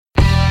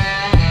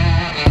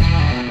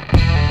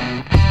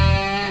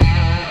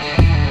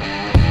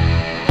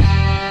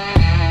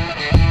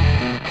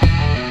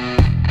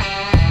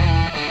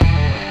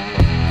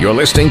You're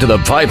listening to The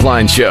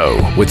Pipeline Show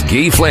with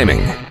Guy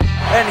Flaming.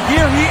 And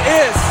here he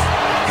is,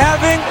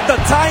 having the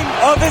time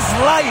of his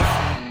life.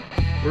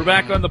 We're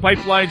back on The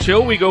Pipeline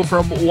Show. We go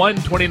from one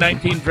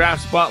 2019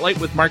 draft spotlight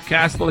with Mark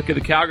Kastelik of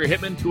the Calgary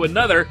Hitmen to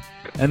another.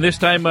 And this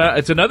time,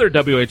 it's another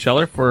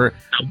WHLer for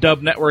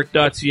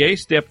dubnetwork.ca.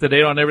 Stay up to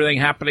date on everything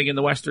happening in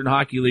the Western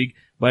Hockey League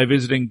by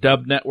visiting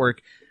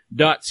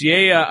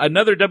dubnetwork.ca.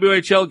 Another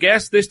WHL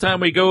guest. This time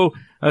we go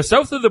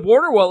south of the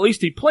border. Well, at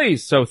least he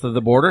plays south of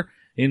the border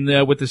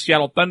with the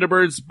Seattle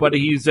Thunderbirds, but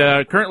he's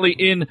currently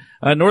in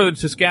northern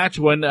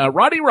Saskatchewan.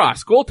 Roddy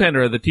Ross,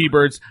 goaltender of the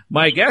T-Birds,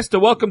 my guest.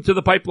 Welcome to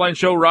the Pipeline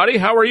Show, Roddy.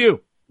 How are you?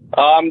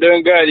 I'm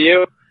doing good.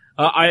 You?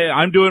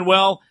 I'm doing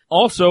well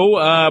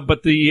also,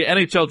 but the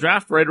NHL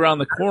draft right around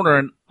the corner,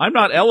 and I'm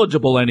not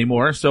eligible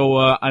anymore, so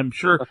I'm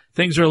sure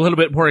things are a little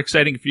bit more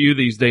exciting for you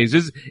these days.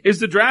 Is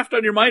the draft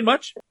on your mind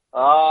much?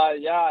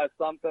 Yeah, it's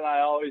something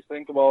I always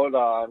think about.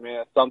 I mean,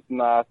 it's something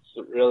that's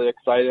really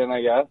exciting,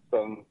 I guess,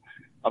 and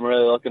I'm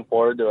really looking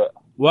forward to it.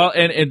 Well,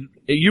 and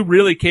you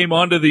really came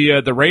onto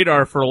the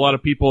radar for a lot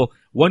of people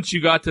once you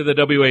got to the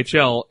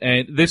WHL,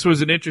 and this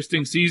was an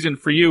interesting season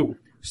for you.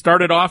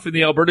 Started off in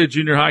the Alberta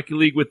Junior Hockey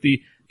League with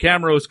the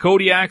Camrose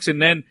Kodiaks,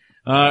 and then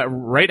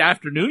right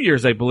after New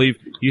Year's, I believe,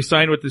 you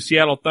signed with the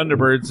Seattle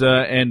Thunderbirds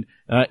and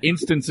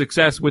instant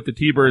success with the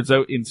T-Birds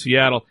out in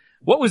Seattle.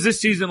 What was this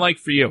season like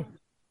for you?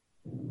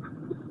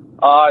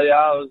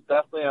 Yeah, it was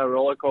definitely a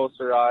roller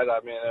coaster ride. I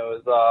mean, it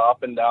was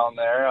up and down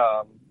there.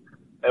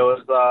 It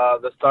was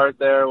the start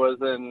there was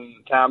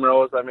in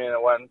Camrose. I mean,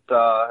 it went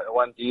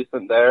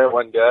decent there, it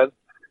went good,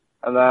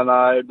 and then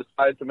I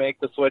decided to make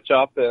the switch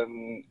up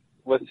and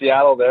with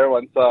Seattle there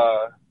once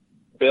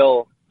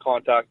Bill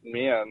contacted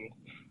me, and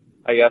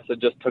I guess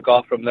it just took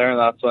off from there, and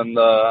that's when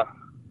the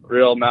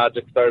real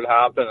magic started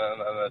happening,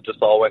 and it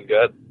just all went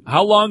good.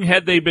 How long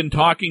had they been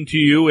talking to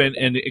you and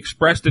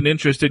expressed an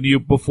interest in you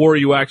before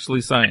you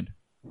actually signed?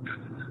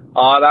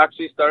 It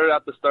actually started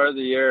at the start of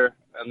the year,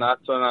 and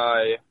that's when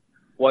I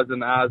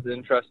wasn't as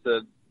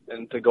interested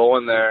into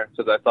going there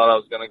because I thought I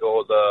was going to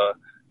go the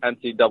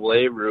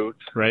NCAA route.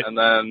 Right. And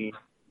then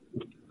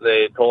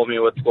they told me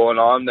what's going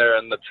on there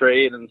and the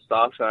trade and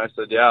stuff, and I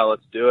said, yeah,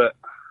 let's do it.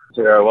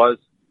 So here I was.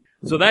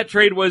 So that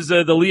trade was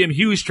the Liam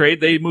Hughes trade.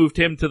 They moved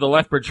him to the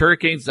Lethbridge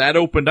Hurricanes. That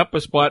opened up a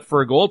spot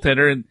for a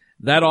goaltender, and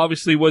that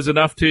obviously was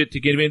enough to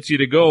convince you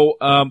to go.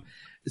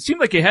 It seemed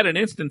like you had an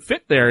instant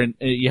fit there, and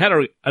you had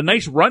a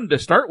nice run to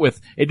start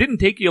with. It didn't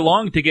take you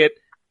long to get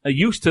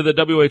used to the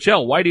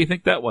WHL. Why do you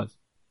think that was?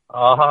 Yeah,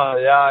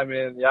 I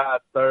mean, yeah,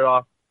 it started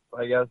off,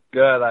 I guess,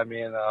 good. I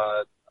mean,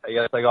 I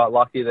guess I got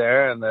lucky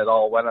there, and it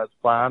all went as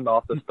planned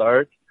off the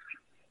start.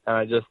 And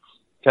I just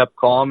kept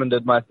calm and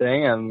did my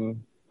thing,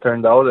 and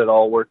turned out it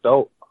all worked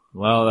out.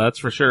 Well, that's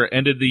for sure.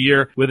 Ended the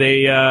year with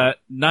a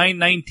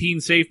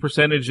 .919 save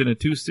percentage and a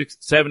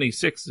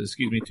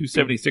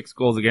 276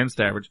 goals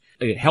against average.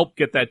 It helped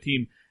get that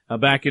team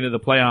back into the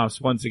playoffs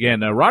once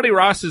again. Roddy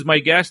Ross is my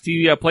guest.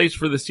 He plays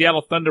for the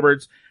Seattle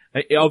Thunderbirds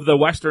of the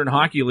Western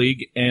Hockey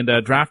League and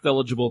draft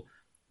eligible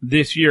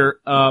this year.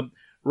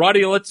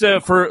 Roddy, let's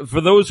for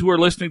those who are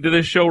listening to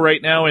this show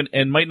right now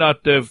and might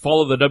not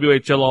follow the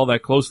WHL all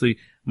that closely,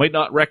 might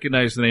not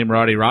recognize the name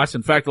Roddy Ross.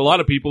 In fact, a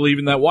lot of people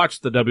even that watch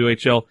the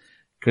WHL,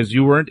 because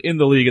you weren't in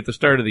the league at the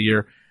start of the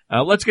year.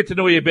 Let's get to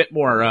know you a bit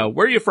more.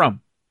 Where are you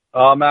from?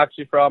 I'm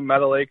actually from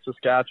Meadow Lake,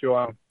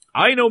 Saskatchewan.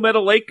 I know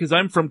Meadow Lake because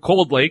I'm from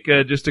Cold Lake,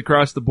 just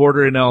across the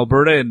border in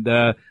Alberta,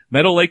 and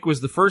Meadow Lake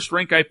was the first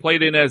rink I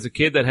played in as a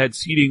kid that had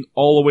seating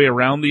all the way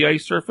around the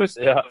ice surface.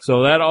 Yeah.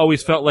 So that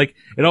always felt like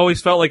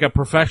a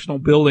professional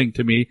building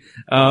to me.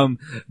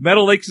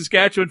 Meadow Lake,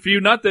 Saskatchewan, for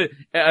you, not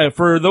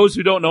for those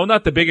who don't know,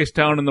 not the biggest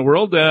town in the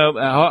world.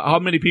 How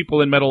many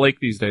people in Meadow Lake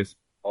these days?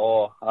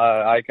 Oh,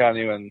 I can't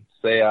even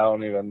say. I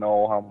don't even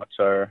know how much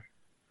are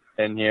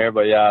in here,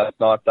 but yeah, it's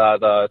not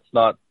that. It's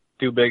not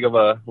too big of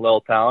a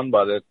little town,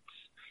 but it's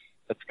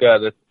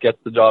good. It gets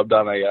the job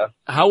done, I guess.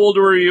 How old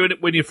were you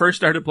when you first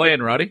started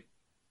playing, Roddy?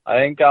 I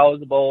think I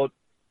was about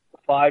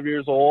 5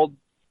 years old,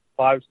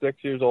 5,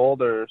 6 years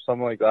old, or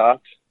something like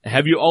that.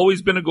 Have you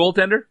always been a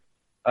goaltender?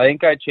 I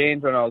think I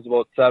changed when I was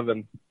about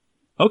 7.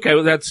 Okay,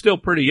 well, that's still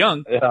pretty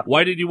young. Yeah.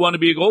 Why did you want to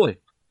be a goalie?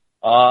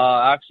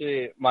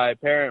 Actually, my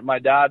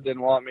dad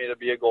didn't want me to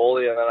be a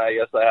goalie, and then I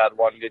guess I had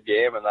one good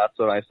game, and that's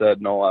when I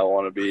said, no, I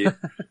want to be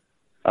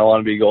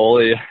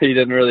goalie. He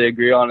didn't really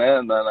agree on it,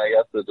 and then I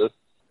guess it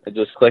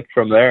just clicked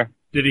from there.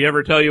 Did he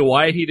ever tell you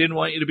why he didn't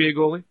want you to be a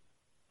goalie?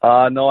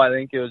 No, I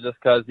think it was just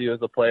because he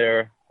was a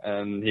player,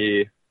 and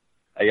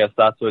I guess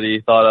that's what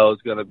he thought I was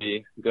going to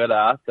be good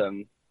at,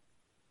 and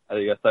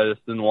I guess I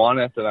just didn't want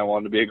it, and I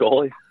wanted to be a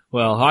goalie.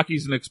 Well,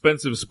 hockey's an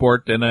expensive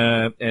sport, and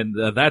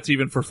that's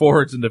even for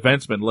forwards and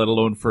defensemen, let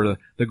alone for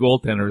the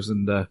goaltenders.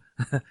 And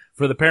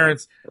for the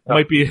parents,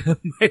 might be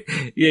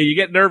you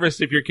get nervous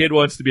if your kid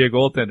wants to be a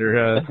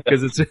goaltender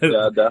because it's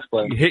yeah,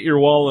 definitely. You hit your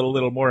wallet a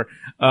little more.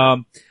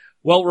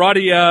 Well,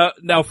 Roddy,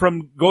 now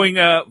from going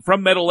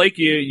from Meadow Lake,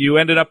 you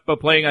ended up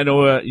playing. I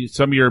know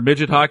some of your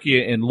midget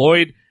hockey in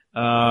Lloyd,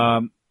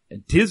 and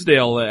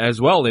Tisdale as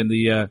well in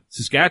the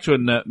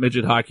Saskatchewan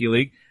Midget Hockey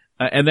League.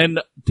 and then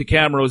to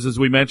Camrose, as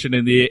we mentioned,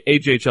 in the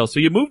AJHL. So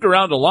you moved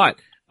around a lot.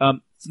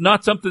 It's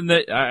not something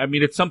that,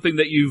 it's something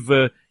that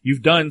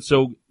you've done.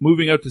 So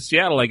moving out to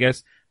Seattle, I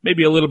guess,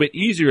 maybe a little bit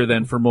easier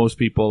than for most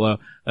people.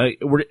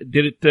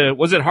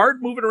 Was it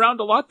hard moving around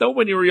a lot though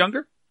when you were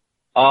younger?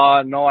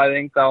 No, I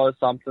think that was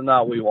something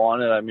that we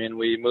wanted. I mean,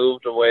 we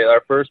moved away.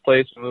 Our first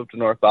place, we moved to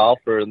North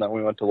Alfred, and then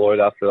we went to Lloyd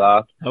after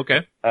that.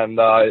 Okay. And,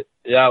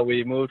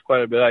 we moved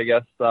quite a bit. I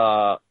guess,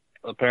 the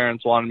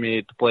parents wanted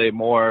me to play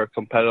more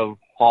competitive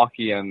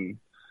hockey, and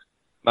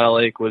Meadow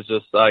Lake was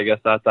just, I guess,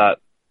 at that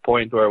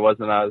point where it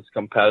wasn't as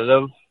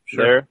competitive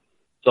there.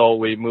 So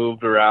we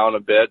moved around a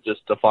bit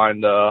just to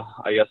find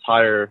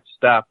higher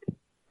step.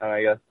 And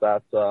I guess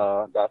that's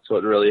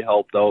what really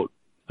helped out.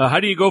 How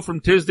do you go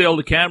from Tisdale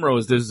to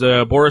Camrose? Does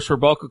Boris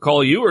Verbalka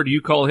call you, or do you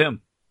call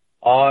him?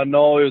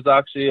 No, it was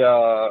actually,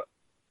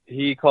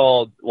 he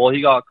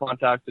got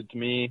contacted to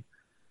me,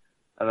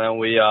 and then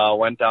we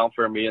went down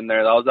for a meeting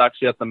there. That was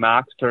actually at the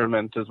Max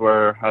tournament is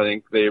where I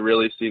think they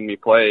really seen me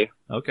play.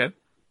 Okay.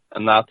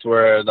 And that's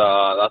where it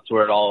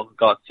all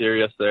got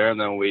serious there. And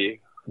then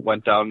we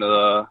went down to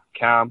the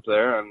camp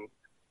there, and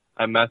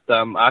I met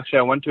them. Actually,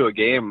 I went to a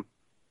game,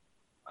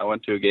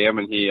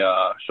 and he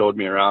showed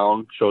me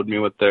around, showed me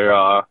what their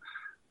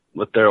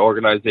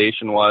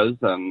organization was,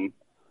 and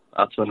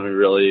that's when we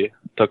really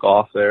took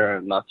off there.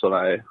 And that's when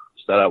I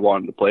said I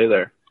wanted to play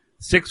there.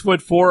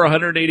 6'4",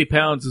 180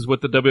 pounds is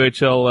what the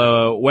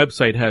WHL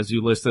website has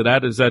you listed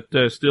at. Is that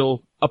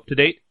still up to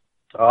date?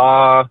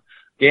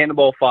 Gained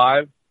about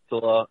 5.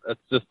 So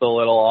it's just a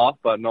little off,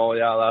 but no,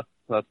 yeah,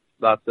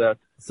 that's it.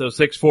 So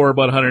 6'4",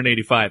 about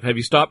 185. Have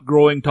you stopped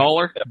growing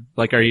taller? Yeah.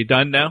 Like, are you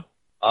done now?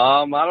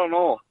 I don't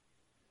know.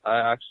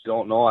 I actually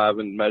don't know. I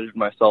haven't measured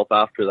myself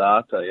after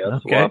that. I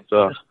guess we'll have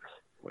to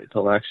wait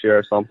till next year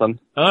or something.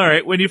 All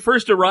right. When you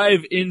first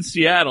arrive in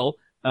Seattle,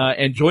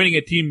 and joining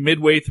a team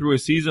midway through a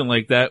season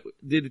like that,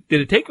 did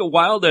it take a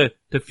while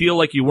to feel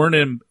like you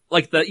weren't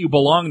like that you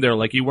belonged there,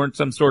 like you weren't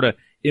some sort of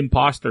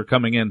imposter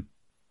coming in?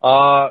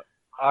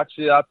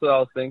 Actually, that's what I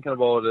was thinking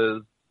about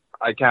is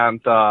I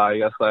can't, I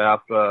guess I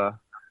have to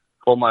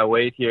pull my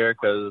weight here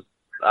because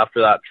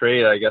after that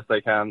trade, I guess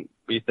I can't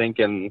be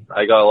thinking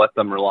I got to let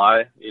them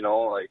rely,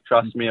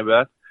 trust me a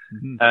bit.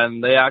 Mm-hmm.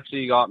 And they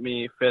actually got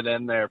me fit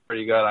in there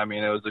pretty good. I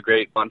mean, it was a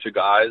great bunch of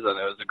guys, and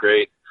it was a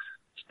great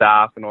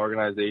staff and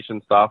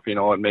organization stuff.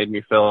 It made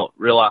me feel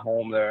real at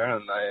home there,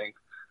 and I think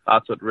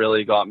that's what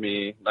really got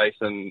me nice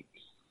and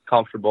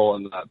comfortable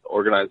in that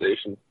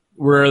organization.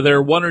 Were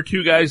there one or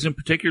two guys in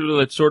particular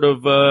that sort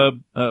of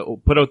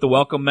put out the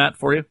welcome mat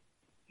for you?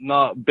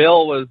 No,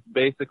 Bill was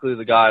basically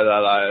the guy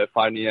that if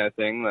I need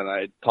anything, then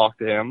I talk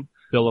to him.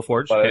 Bill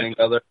LaForge? But I think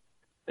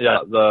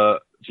the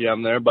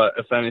GM there. But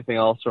if anything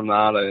else from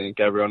that, I think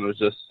everyone was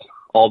just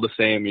all the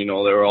same. They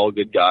were all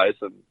good guys,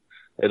 and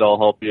they'd all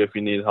help you if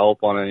you need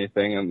help on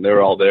anything, and they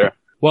were all there.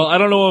 Well, I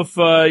don't know if,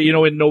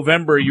 in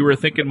November you were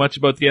thinking much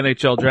about the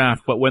NHL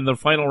draft, but when the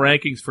final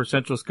rankings for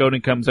Central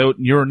Scouting comes out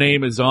and your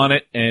name is on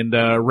it and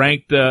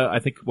ranked,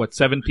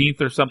 17th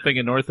or something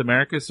in North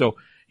America, so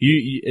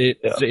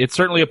it's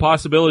certainly a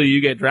possibility you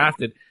get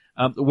drafted.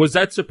 Was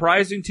that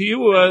surprising to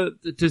you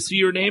to see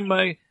your name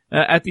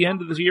at the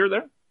end of the year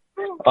there?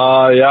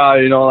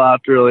 That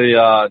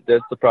really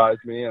did surprise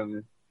me,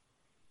 and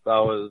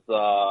that was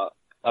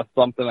that's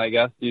something I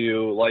guess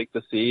you like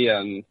to see,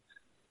 and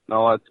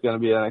it's going to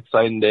be an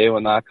exciting day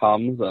when that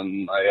comes,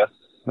 and I guess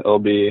it'll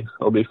be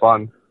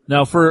fun.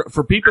 Now, for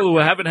people who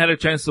haven't had a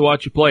chance to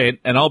watch you play,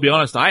 and I'll be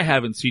honest, I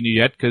haven't seen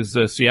you yet because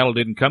Seattle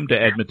didn't come to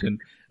Edmonton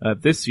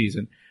this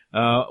season.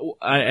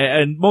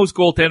 And most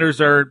goaltenders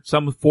are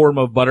some form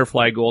of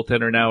butterfly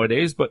goaltender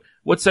nowadays, but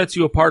what sets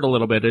you apart a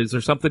little bit? Is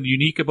there something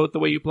unique about the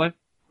way you play?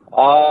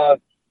 I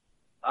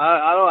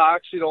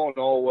don't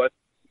know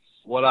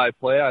what I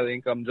play. I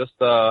think I'm just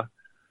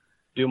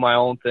do my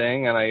own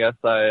thing, and I guess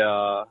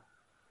I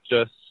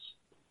just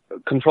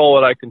control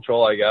what I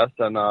control, I guess,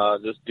 and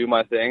just do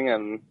my thing,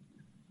 and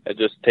it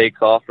just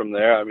takes off from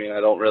there. I mean, I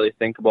don't really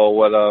think about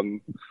what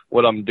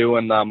I'm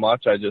doing that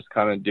much. I just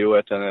kind of do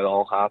it, and it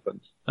all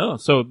happens. Oh,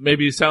 so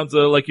maybe it sounds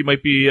like you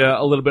might be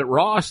a little bit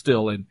raw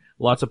still, and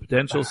lots of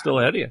potential still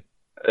ahead of you.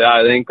 Yeah,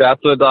 I think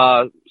that's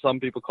what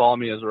some people call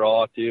me as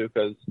raw too,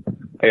 because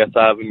I guess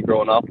I haven't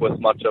grown up with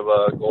much of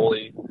a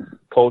goalie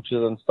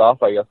coaches and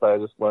stuff. I guess I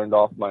just learned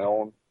off my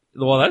own.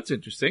 Well, that's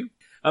interesting.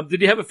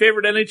 Did you have a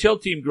favorite NHL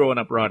team growing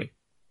up, Roddy?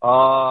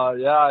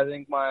 I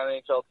think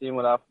my NHL team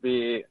would have to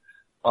be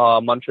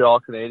Montreal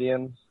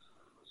Canadiens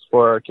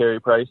for Carey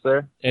Price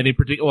there. Any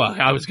particular? Well,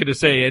 I was going to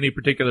say any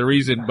particular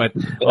reason, but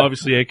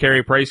obviously a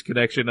Carey Price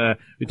connection.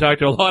 We talked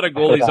to a lot of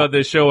goalies on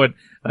this show, and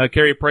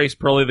Carey Price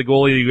probably the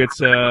goalie who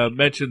gets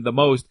mentioned the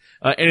most.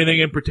 Anything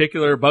in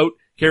particular about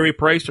Carey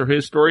Price or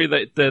his story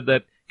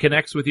that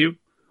connects with you?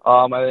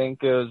 I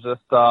think it was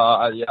just,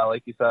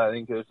 like you said, I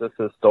think it was just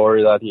his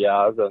story that he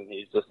has, and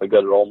he's just a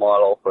good role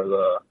model for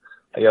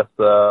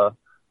the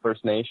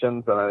First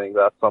Nations, and I think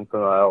that's something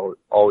I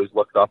always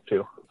looked up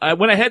to.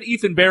 When I had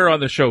Ethan Bear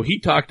on the show, he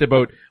talked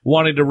about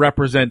wanting to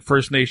represent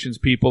First Nations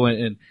people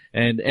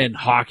and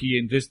hockey,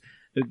 and just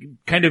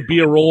kind of be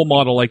a role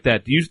model like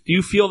that. Do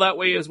you feel that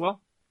way as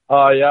well?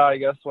 Yeah, I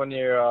guess when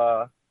you're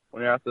at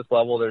this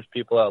level, there's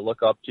people that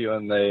look up to you,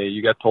 and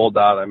you get told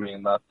that. I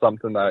mean, that's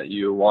something that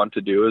you want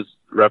to do, is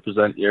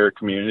represent your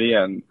community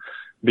and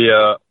be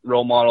a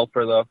role model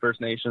for the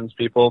First Nations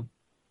people,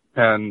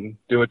 and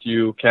do what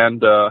you can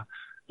to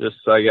just,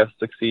 I guess,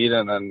 succeed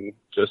and then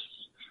just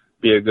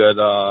be a good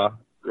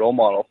role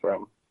model for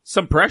them.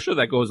 Some pressure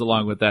that goes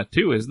along with that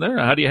too, isn't there?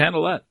 How do you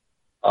handle that?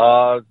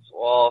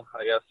 Well,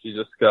 I guess you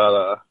just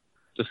gotta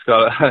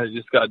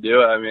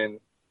do it. I mean,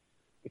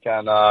 you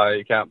can't,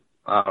 I don't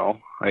know.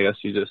 I guess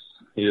you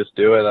just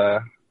do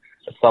it.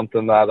 It's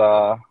something that,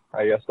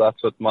 I guess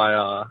that's what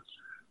my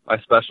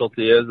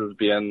specialty is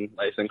being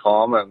nice and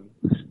calm, and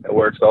it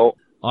works out.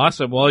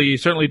 Awesome. Well, you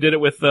certainly did it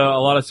with a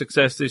lot of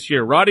success this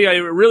year. Roddy, I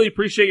really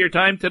appreciate your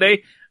time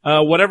today.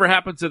 Whatever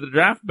happens at the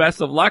draft,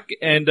 best of luck,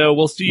 and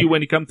we'll see you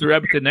when you come through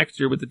Edmonton next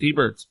year with the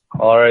T-Birds.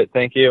 All right.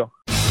 Thank you.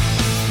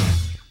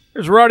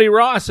 There's Roddy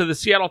Ross of the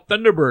Seattle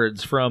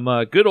Thunderbirds from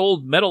good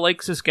old Meadow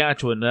Lake,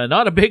 Saskatchewan.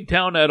 Not a big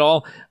town at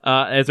all.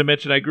 As I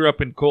mentioned, I grew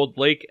up in Cold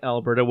Lake,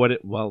 Alberta.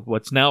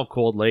 What's now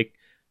Cold Lake.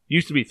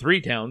 Used to be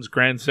 3 towns,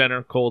 Grand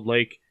Center, Cold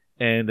Lake,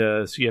 and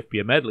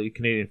CFB Medley,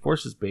 Canadian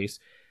Forces Base,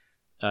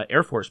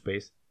 Air Force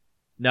Base.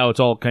 Now it's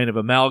all kind of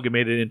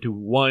amalgamated into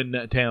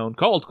one town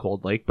called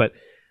Cold Lake, but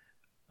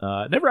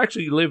never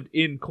actually lived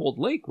in Cold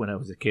Lake when I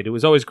was a kid. It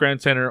was always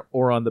Grand Center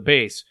or on the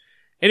base.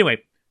 Anyway,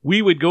 we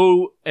would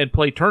go and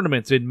play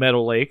tournaments in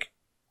Meadow Lake,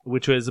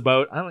 which was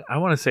about, I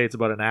want to say it's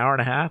about an hour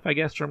and a half, I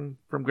guess, from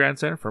Grand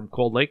Center, from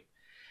Cold Lake.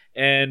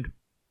 And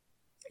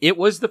it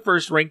was the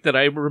first rink that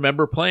I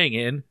remember playing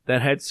in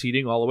that had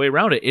seating all the way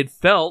around it. It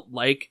felt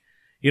like,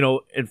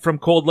 and from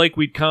Cold Lake,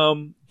 we'd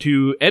come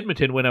to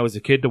Edmonton when I was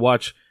a kid to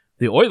watch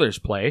the Oilers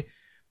play.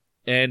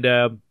 And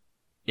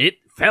it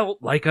felt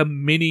like a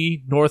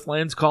mini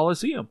Northlands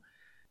Coliseum.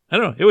 I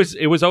don't know.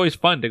 It was always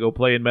fun to go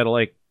play in Meadow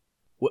Lake.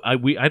 I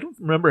don't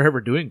remember ever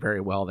doing very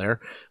well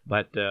there,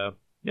 but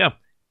yeah,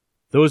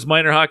 those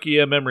minor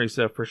hockey memories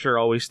for sure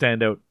always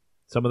stand out.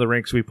 Some of the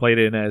rinks we played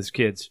in as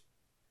kids.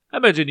 I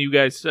imagine you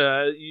guys,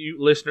 you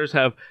listeners,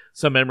 have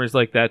some memories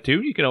like that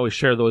too. You can always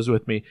share those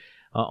with me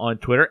on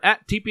Twitter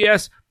at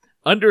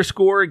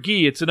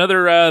TPS_Guy. It's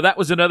another. That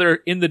was another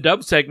in the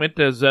dub segment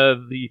as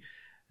the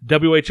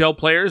WHL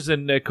players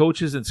and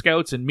coaches and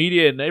scouts and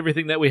media and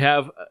everything that we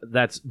have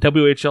that's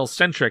WHL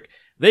centric.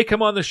 They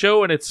come on the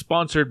show, and it's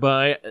sponsored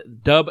by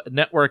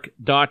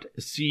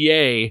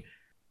dubnetwork.ca.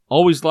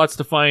 Always lots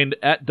to find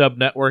at Dub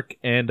Network,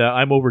 and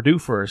I'm overdue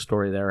for a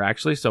story there,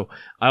 actually, so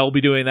I'll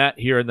be doing that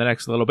here in the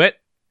next little bit.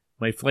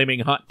 My Flaming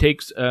Hot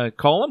Takes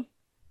column.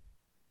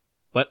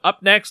 But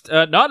up next,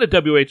 not a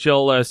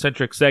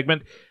WHL-centric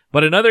segment,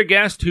 but another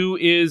guest who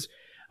is,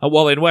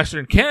 in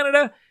Western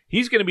Canada.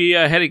 He's going to be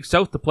heading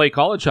south to play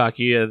college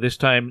hockey this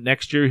time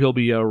next year. He'll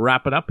be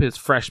wrapping up his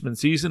freshman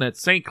season at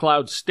St.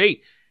 Cloud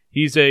State.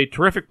 He's a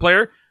terrific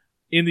player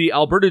in the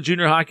Alberta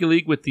Junior Hockey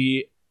League with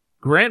the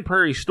Grand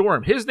Prairie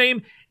Storm. His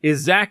name is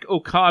Zach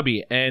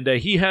Okabe, and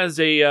he has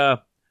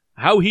a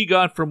how he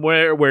got from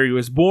where he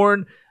was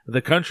born,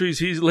 the countries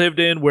he's lived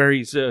in, where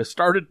he's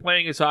started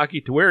playing his hockey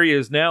to where he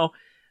is now.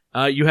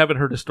 You haven't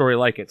heard a story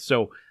like it.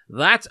 So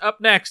that's up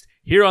next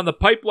here on the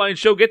Pipeline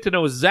Show. Get to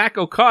know Zach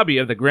Okabe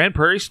of the Grand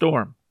Prairie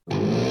Storm.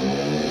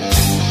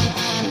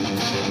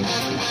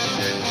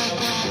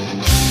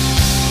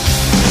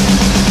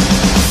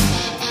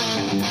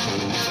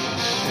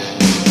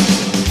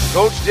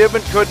 Coach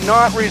Dibben could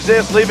not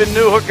resist leaving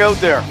Newhook out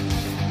there.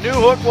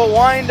 Newhook will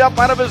wind up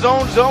out of his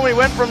own zone. He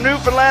went from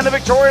Newfoundland to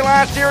Victoria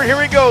last year, and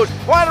here he goes.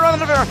 Wide around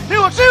the defender.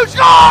 Newhook shoots,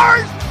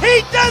 scores!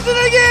 He does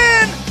it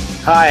again!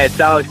 Hi, it's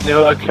Alex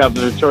Newhook of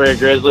the Victoria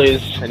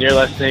Grizzlies, and you're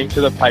listening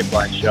to the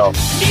Pipeline Show.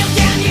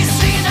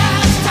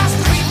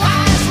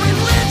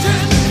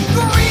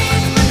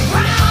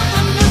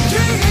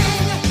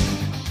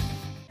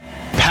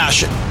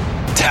 Passion,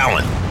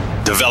 talent,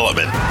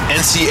 development.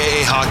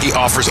 NCAA hockey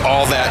offers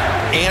all that,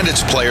 and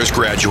its players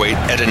graduate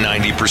at a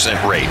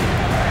 90% rate.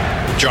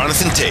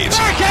 Jonathan Taves.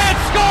 Backhand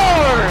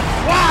scores!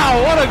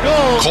 Wow, what a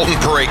goal!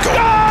 Colton Parayko.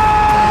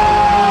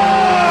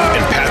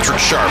 And Patrick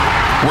Sharp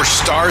were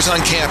stars on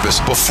campus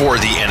before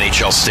the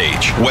NHL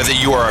stage. Whether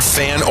you are a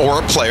fan or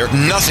a player,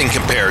 nothing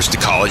compares to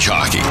college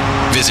hockey.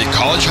 Visit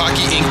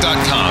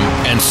collegehockeyinc.com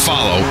and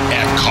follow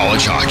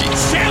 @collegehockey.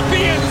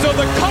 Champions of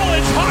the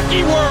college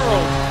hockey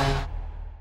world!